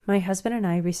My husband and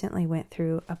I recently went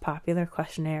through a popular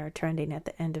questionnaire trending at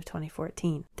the end of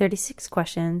 2014. 36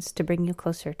 questions to bring you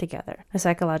closer together. A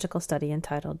psychological study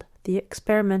entitled The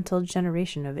Experimental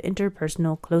Generation of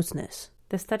Interpersonal Closeness.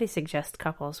 The study suggests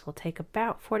couples will take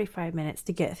about 45 minutes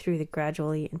to get through the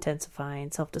gradually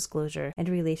intensifying self-disclosure and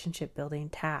relationship-building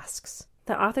tasks.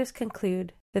 The authors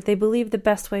conclude that they believe the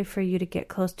best way for you to get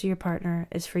close to your partner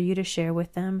is for you to share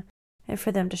with them and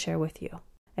for them to share with you.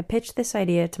 I pitched this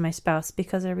idea to my spouse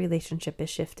because our relationship is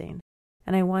shifting,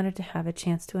 and I wanted to have a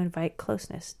chance to invite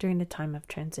closeness during the time of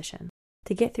transition.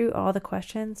 To get through all the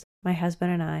questions, my husband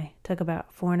and I took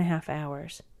about 4.5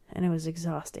 hours, and it was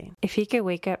exhausting. If he could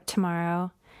wake up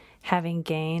tomorrow having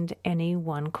gained any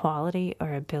one quality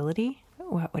or ability,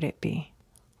 what would it be?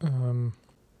 I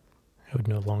would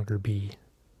no longer be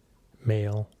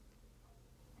male.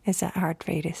 Is that hard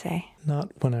for you to say?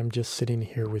 Not when I'm just sitting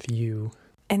here with you.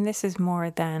 And this is more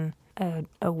than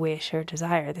a wish or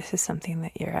desire. This is something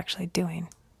that you're actually doing,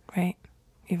 right?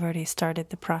 You've already started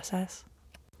the process?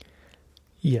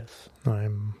 Yes,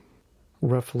 I'm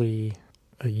roughly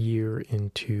a year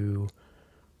into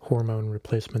hormone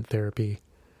replacement therapy.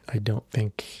 I don't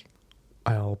think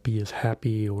I'll be as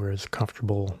happy or as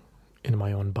comfortable in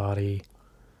my own body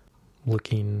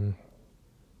looking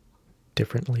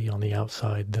differently on the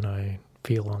outside than I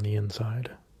feel on the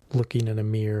inside. Looking in a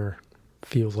mirror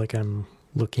feels like I'm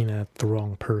looking at the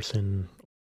wrong person.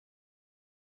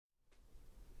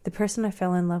 The person I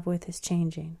fell in love with is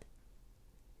changing.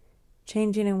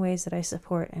 Changing in ways that I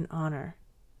support and honor.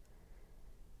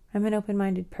 I'm an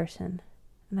open-minded person,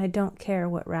 and I don't care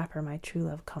what wrapper my true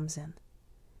love comes in.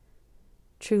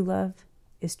 True love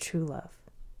is true love.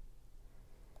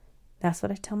 That's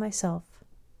what I tell myself,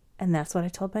 and that's what I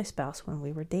told my spouse when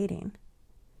we were dating.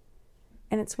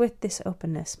 And it's with this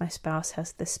openness my spouse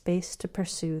has the space to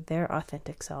pursue their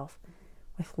authentic self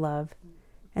with love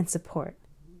and support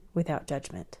without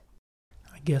judgment.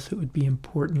 I guess it would be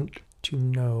important to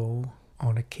know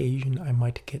on occasion I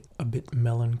might get a bit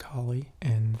melancholy,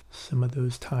 and some of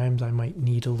those times I might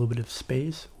need a little bit of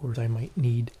space, or I might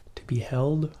need to be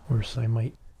held, or I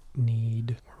might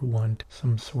need or want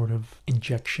some sort of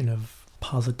injection of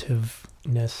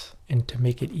positiveness. And to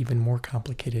make it even more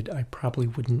complicated, I probably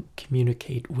wouldn't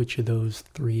communicate which of those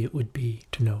three it would be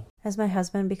to know. As my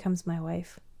husband becomes my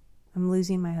wife, I'm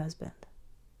losing my husband.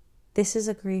 This is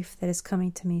a grief that is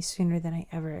coming to me sooner than I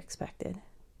ever expected.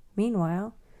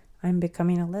 Meanwhile, I'm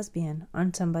becoming a lesbian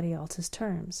on somebody else's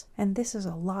terms, and this is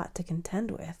a lot to contend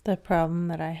with. The problem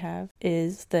that I have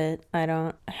is that I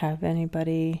don't have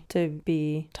anybody to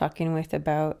be talking with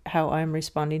about how I'm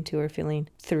responding to or feeling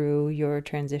through your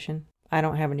transition. I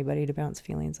don't have anybody to bounce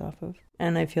feelings off of,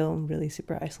 and I feel really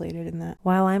super isolated in that.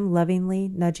 While I'm lovingly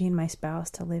nudging my spouse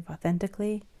to live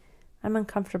authentically, I'm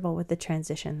uncomfortable with the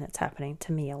transition that's happening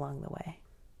to me along the way.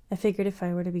 I figured if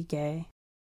I were to be gay,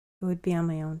 it would be on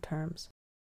my own terms.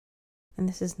 And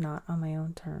this is not on my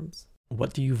own terms.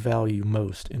 What do you value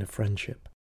most in a friendship?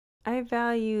 I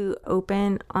value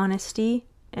open honesty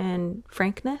and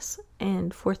frankness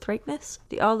and forthrightness.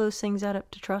 All those things add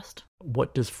up to trust.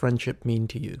 What does friendship mean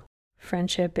to you?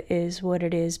 Friendship is what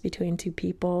it is between two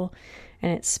people,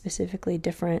 and it's specifically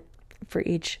different for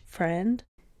each friend.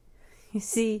 You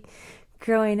see,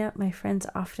 growing up, my friends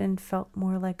often felt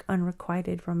more like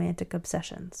unrequited romantic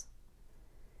obsessions.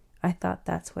 I thought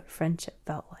that's what friendship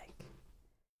felt like.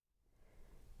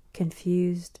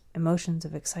 Confused emotions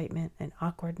of excitement and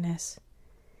awkwardness,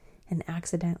 and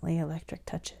accidentally electric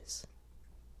touches.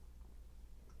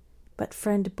 But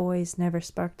friend boys never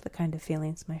sparked the kind of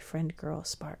feelings my friend girls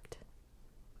sparked.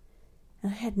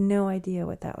 And I had no idea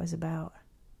what that was about.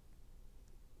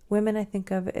 Women I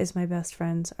think of as my best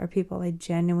friends are people I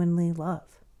genuinely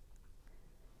love.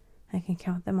 I can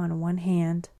count them on one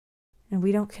hand, and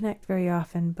we don't connect very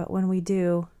often, but when we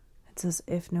do, it's as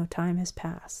if no time has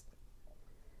passed.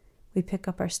 We pick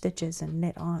up our stitches and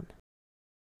knit on.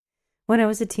 When I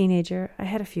was a teenager, I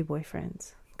had a few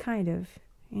boyfriends. Kind of.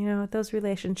 Those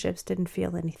relationships didn't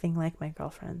feel anything like my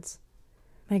girlfriends.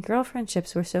 My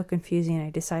girlfriendships were so confusing I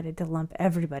decided to lump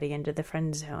everybody into the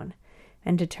friend zone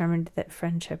and determined that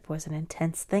friendship was an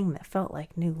intense thing that felt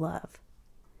like new love,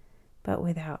 but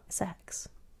without sex.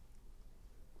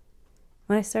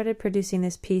 When I started producing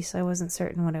this piece, I wasn't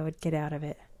certain what I would get out of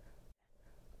it.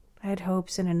 I had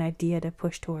hopes and an idea to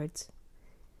push towards.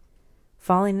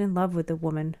 Falling in love with the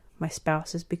woman my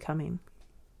spouse is becoming.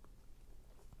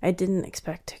 I didn't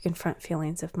expect to confront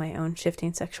feelings of my own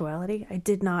shifting sexuality. I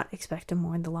did not expect to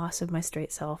mourn the loss of my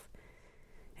straight self.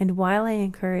 And while I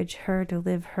encourage her to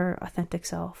live her authentic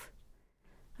self,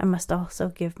 I must also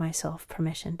give myself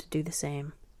permission to do the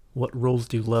same. What roles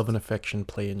do love and affection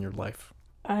play in your life?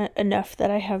 enough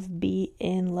that I have "be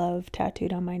in love"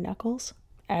 tattooed on my knuckles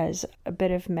as a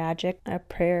bit of magic, a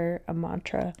prayer, a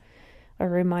mantra, a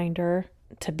reminder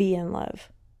to be in love.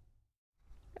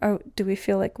 Oh, do we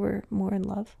feel like we're more in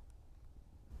love?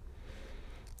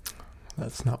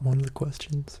 That's not one of the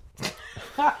questions.